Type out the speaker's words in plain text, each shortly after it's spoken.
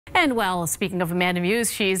And well, speaking of Amanda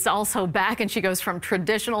Mews, she's also back and she goes from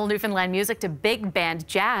traditional Newfoundland music to big band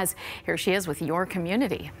jazz. Here she is with Your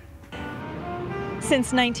Community.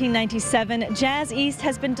 Since 1997, Jazz East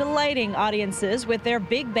has been delighting audiences with their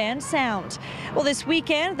big band sound. Well, this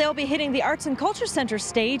weekend, they'll be hitting the Arts and Culture Center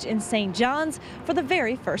stage in St. John's for the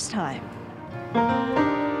very first time.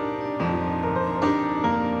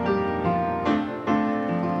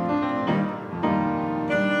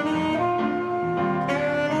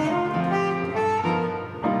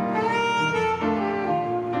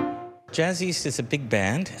 Jazz East is a big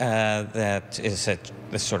band that is a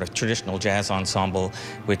sort of traditional jazz ensemble,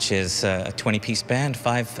 which is a 20-piece band,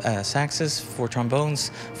 5 saxes, 4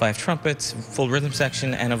 trombones, 5 trumpets, full rhythm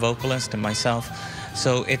section, and a vocalist, and myself.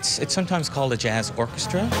 So it's sometimes called a jazz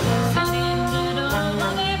orchestra.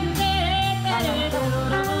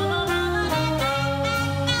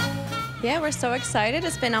 Yeah, we're so excited.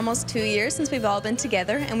 It's been almost 2 years since we've all been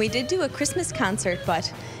together, and we did do a Christmas concert,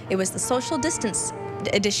 but it was the social distance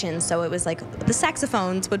edition, so it was like the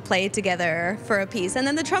saxophones would play together for a piece and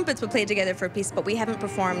then the trumpets would play together for a piece, but we haven't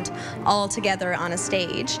performed all together on a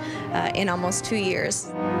stage in almost 2 years.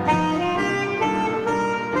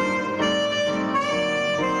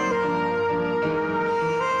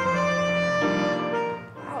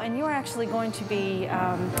 And you are actually going to be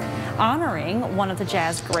honoring one of the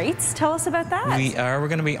jazz greats. Tell us about that. We are. We're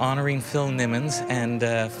going to be honoring Phil Nimmons, and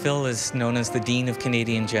Phil is known as the Dean of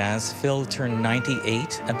Canadian Jazz. Phil turned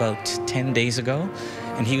 98 about 10 days ago,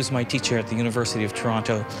 and he was my teacher at the University of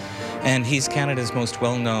Toronto. And he's Canada's most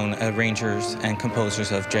well-known arrangers and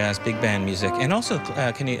composers of jazz, big band music, and also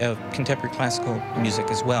contemporary classical music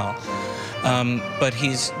as well. But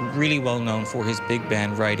he's really well known for his big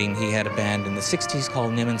band writing. He had a band in the 60s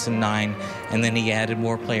called Nimmons and Nine, and then he added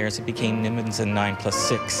more players. It became Nimmons and Nine plus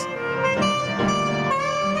 6.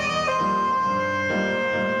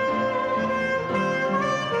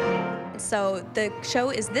 So the show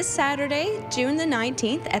is this Saturday, June the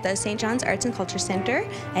 19th at the St. John's Arts and Culture Center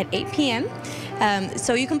at 8 p.m.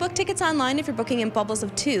 So you can book tickets online if you're booking in bubbles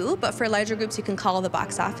of 2, but for larger groups you can call the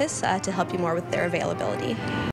box office to help you more with their availability.